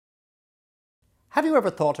Have you ever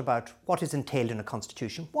thought about what is entailed in a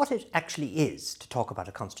constitution, what it actually is to talk about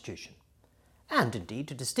a constitution, and indeed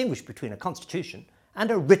to distinguish between a constitution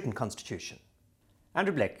and a written constitution?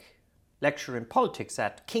 Andrew Blake, lecturer in politics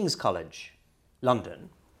at King's College, London,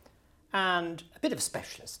 and a bit of a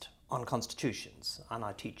specialist on constitutions, and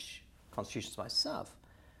I teach constitutions myself.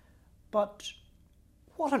 But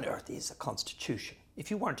what on earth is a constitution?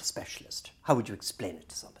 If you weren't a specialist, how would you explain it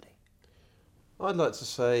to somebody? I'd like to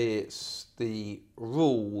say it's the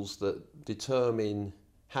rules that determine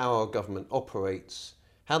how our government operates,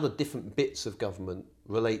 how the different bits of government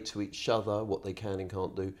relate to each other, what they can and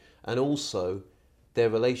can't do, and also their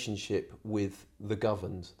relationship with the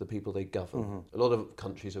governed, the people they govern. Mm-hmm. A lot of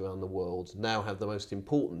countries around the world now have the most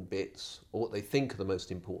important bits, or what they think are the most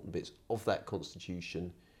important bits of that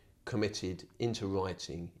constitution, committed into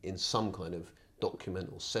writing in some kind of document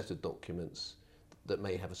or set of documents that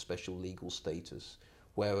may have a special legal status,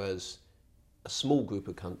 whereas a small group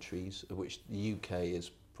of countries, of which the UK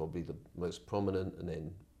is probably the most prominent, and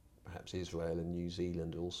then perhaps Israel and New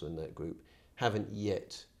Zealand are also in that group, haven't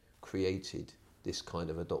yet created this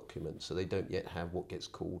kind of a document, so they don't yet have what gets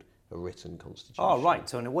called a written constitution. Oh, right.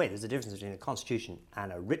 So in a way, there's a difference between a constitution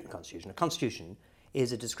and a written constitution. A constitution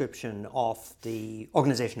is a description of the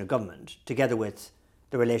organisation of government, together with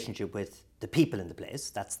the relationship with the people in the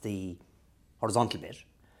place. That's the horizontal bit.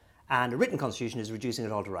 And a written constitution is reducing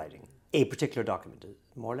it all to writing. A particular document,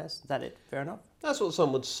 more or less. Is that it? Fair enough? That's what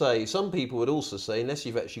some would say. Some people would also say, unless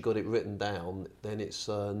you've actually got it written down, then it's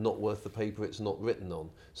not worth the paper it's not written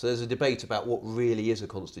on. So there's a debate about what really is a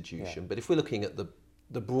constitution. Yeah. But if we're looking at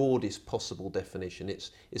the broadest possible definition,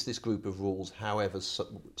 it's this group of rules, however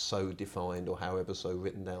so defined or however so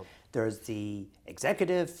written down. There's the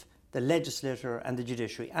executive, the legislature and the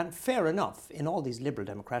judiciary. And fair enough, in all these liberal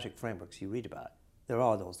democratic frameworks you read about, there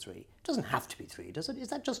are those three. It doesn't have to be three, does it? Is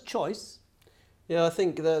that just choice? Yeah, I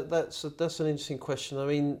think that's an interesting question. I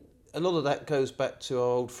mean, a lot of that goes back to our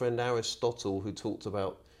old friend Aristotle, who talked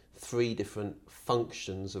about three different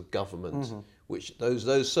functions of government, mm-hmm. which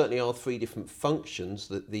those certainly are three different functions,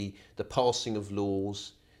 that the passing of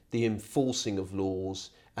laws, the enforcing of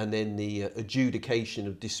laws, and then the adjudication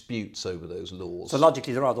of disputes over those laws. So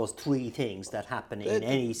logically, there are those three things that happen in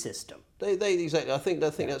any system. They exactly. I think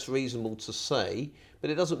that's reasonable to say, but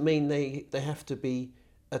it doesn't mean they have to be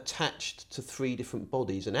attached to three different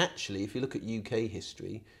bodies. And actually, if you look at UK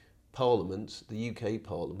history, Parliament, the UK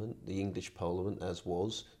Parliament, the English Parliament, as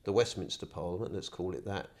was the Westminster Parliament, let's call it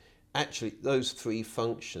that. Actually, those three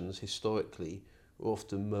functions historically are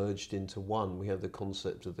often merged into one. We have the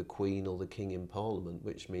concept of the Queen or the King in Parliament,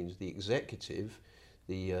 which means the executive,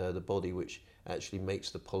 the body which actually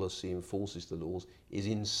makes the policy, enforces the laws, is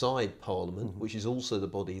inside Parliament, mm-hmm. which is also the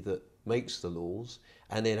body that makes the laws.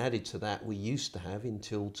 And then added to that, we used to have,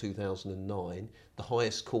 until 2009, the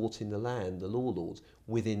highest court in the land, the Law Lords,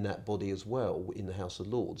 within that body as well, in the House of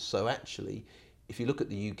Lords. So actually, if you look at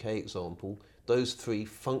the UK example, those three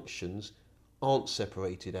functions aren't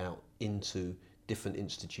separated out into different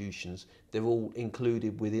institutions. They're all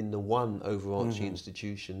included within the one overarching mm-hmm.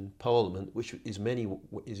 institution, Parliament, which is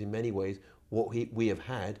in many ways what we have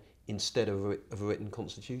had instead of a written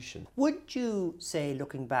constitution. Would you say,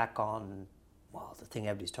 looking back on, well, the thing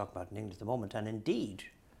everybody's talking about in England at the moment, and indeed,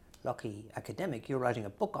 lucky academic, you're writing a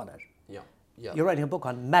book on it. Yeah. You're writing a book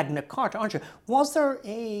on Magna Carta, aren't you? Was there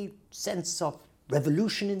a sense of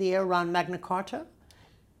revolution in the air around Magna Carta?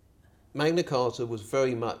 Magna Carta was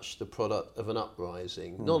very much the product of an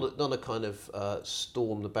uprising, not a kind of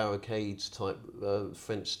storm the barricades type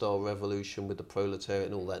French-style revolution with the proletariat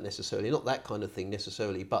and all that necessarily, not that kind of thing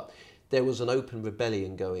necessarily, but there was an open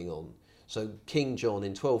rebellion going on. So King John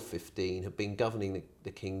in 1215 had been governing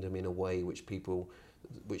the kingdom in a way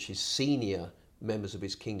which his senior members of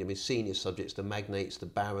his kingdom, his senior subjects, the magnates, the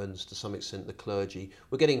barons, to some extent the clergy,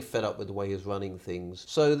 were getting fed up with the way he was running things.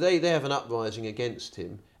 So they have an uprising against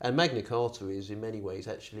him. And Magna Carta is in many ways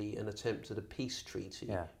actually an attempt at a peace treaty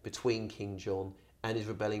between King John and his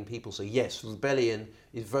rebelling people. So yes, rebellion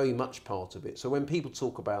is very much part of it. So when people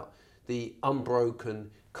talk about the unbroken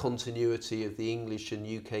continuity of the English and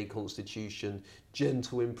UK constitution,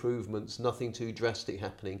 gentle improvements, nothing too drastic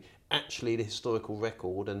happening, actually the historical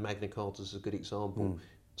record, and Magna Carta is a good example,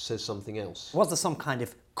 says something else. Was there some kind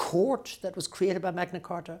of court that was created by Magna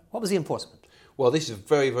Carta? What was the enforcement? Well, this is a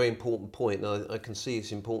very, very important point. I can see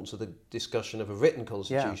its importance of the discussion of a written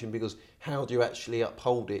constitution, because how do you actually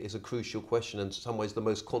uphold it is a crucial question, and in some ways the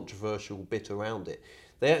most controversial bit around it.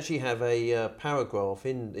 They actually have a paragraph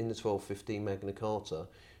in the 1215 Magna Carta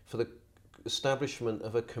for the establishment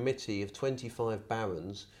of a committee of 25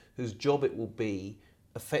 barons whose job it will be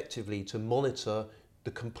effectively to monitor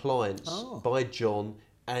the compliance by John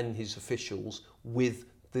and his officials with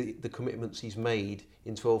the commitments he's made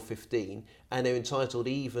in 1215, and they're entitled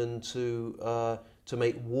even to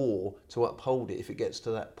make war to uphold it if it gets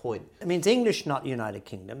to that point. It means English, not United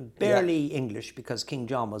Kingdom, barely English, because King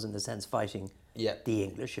John was in the sense fighting the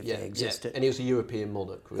English if they existed. And he was a European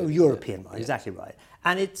monarch. Really. European monarch, exactly right.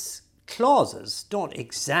 And its clauses don't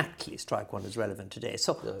exactly strike one as relevant today.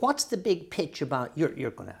 So what's the big pitch about,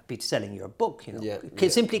 you're going to be selling your book,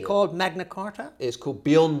 simply called Magna Carta? It's called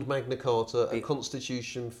Beyond Magna Carta, a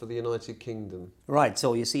Constitution for the United Kingdom. Right,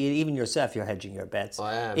 so you see, even yourself, you're hedging your bets.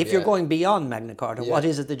 I am, If you're going beyond Magna Carta, what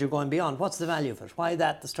is it that you're going beyond? What's the value of it? Why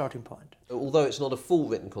that the starting point? Although it's not a full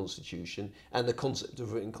written constitution, and the concept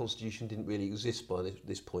of written constitution didn't really exist by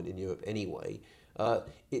this point in Europe anyway,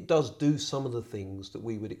 it does do some of the things that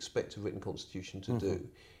we would expect a written constitution to do.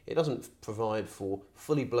 It doesn't provide for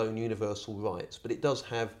fully blown universal rights, but it does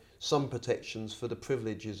have some protections for the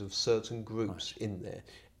privileges of certain groups in there.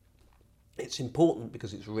 It's important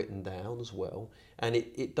because it's written down as well, and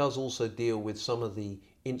it does also deal with some of the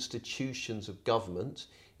institutions of government.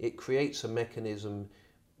 It creates a mechanism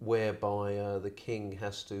whereby the king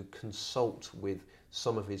has to consult with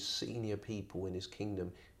some of his senior people in his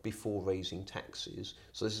kingdom before raising taxes.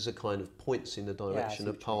 So this is a kind of points in the direction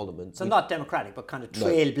of Parliament. So not democratic, but kind of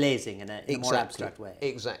trailblazing in a more abstract way.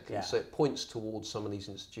 Exactly. So it points towards some of these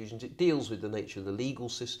institutions. It deals with the nature of the legal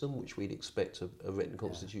system, which we'd expect a written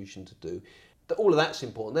constitution to do. All of that's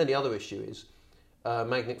important. Then the other issue is, from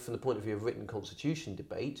the point of view of written constitution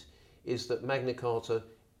debate, is that Magna Carta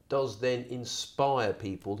does then inspire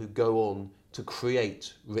people who go on to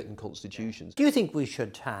create written constitutions. Do you think we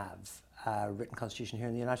should have a written constitution here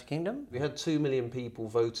in the United Kingdom? We had 2 million people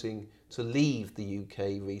voting to leave the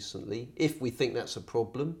UK recently. If we think that's a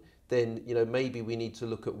problem, then maybe we need to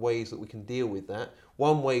look at ways that we can deal with that.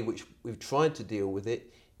 One way which we've tried to deal with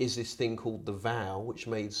it is this thing called the vow, which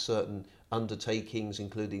made certain undertakings,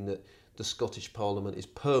 including that the Scottish Parliament is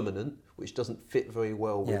permanent, which doesn't fit very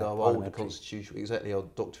well with our old constitution, exactly, our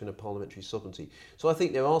doctrine of parliamentary sovereignty. So I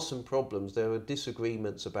think there are some problems. There are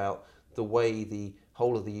disagreements about the way the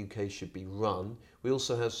whole of the UK should be run. We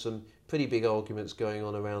also have some pretty big arguments going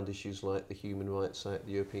on around issues like the Human Rights Act,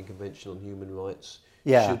 the European Convention on Human Rights.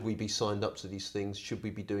 Should we be signed up to these things? Should we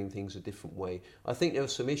be doing things a different way? I think there are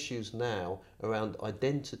some issues now around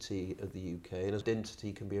identity of the UK, and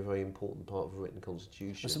identity can be a very important part of a written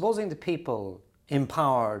constitution. Supposing the people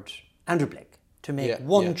empowered Andrew Blake to make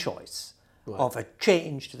one choice of a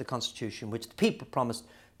change to the constitution, which the people promised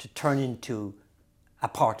to turn into a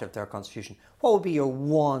part of their constitution, what would be your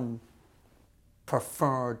one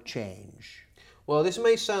preferred change? Well, this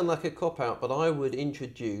may sound like a cop-out, but I would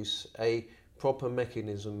introduce a proper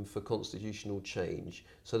mechanism for constitutional change,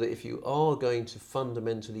 so that if you are going to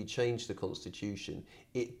fundamentally change the constitution,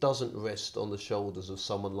 it doesn't rest on the shoulders of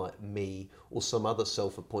someone like me or some other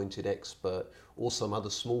self-appointed expert or some other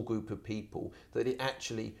small group of people, that it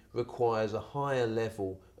actually requires a higher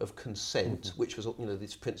level of consent, which was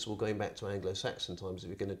this principle going back to Anglo-Saxon times. If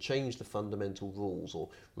you're going to change the fundamental rules or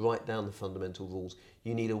write down the fundamental rules,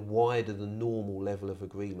 you need a wider than normal level of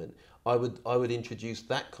agreement. I would introduce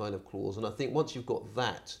that kind of clause, and I think once you've got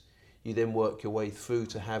that, you then work your way through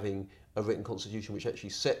to having a written constitution which actually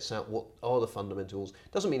sets out what are the fundamentals.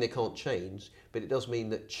 Doesn't mean they can't change, but it does mean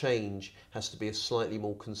that change has to be a slightly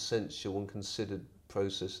more consensual and considered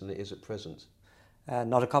process than it is at present.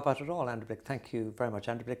 Not a cop-out at all, Andrew Blake. Thank you very much,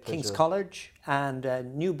 Andrew Blake. King's College, and a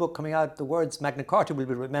new book coming out, the words Magna Carta will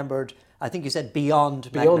be remembered. I think you said Beyond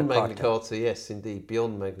Magna Carta. Beyond Magna Carta, yes, indeed.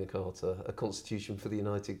 Beyond Magna Carta, a constitution for the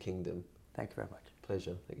United Kingdom. Thank you very much.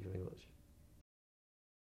 Pleasure. Thank you very much.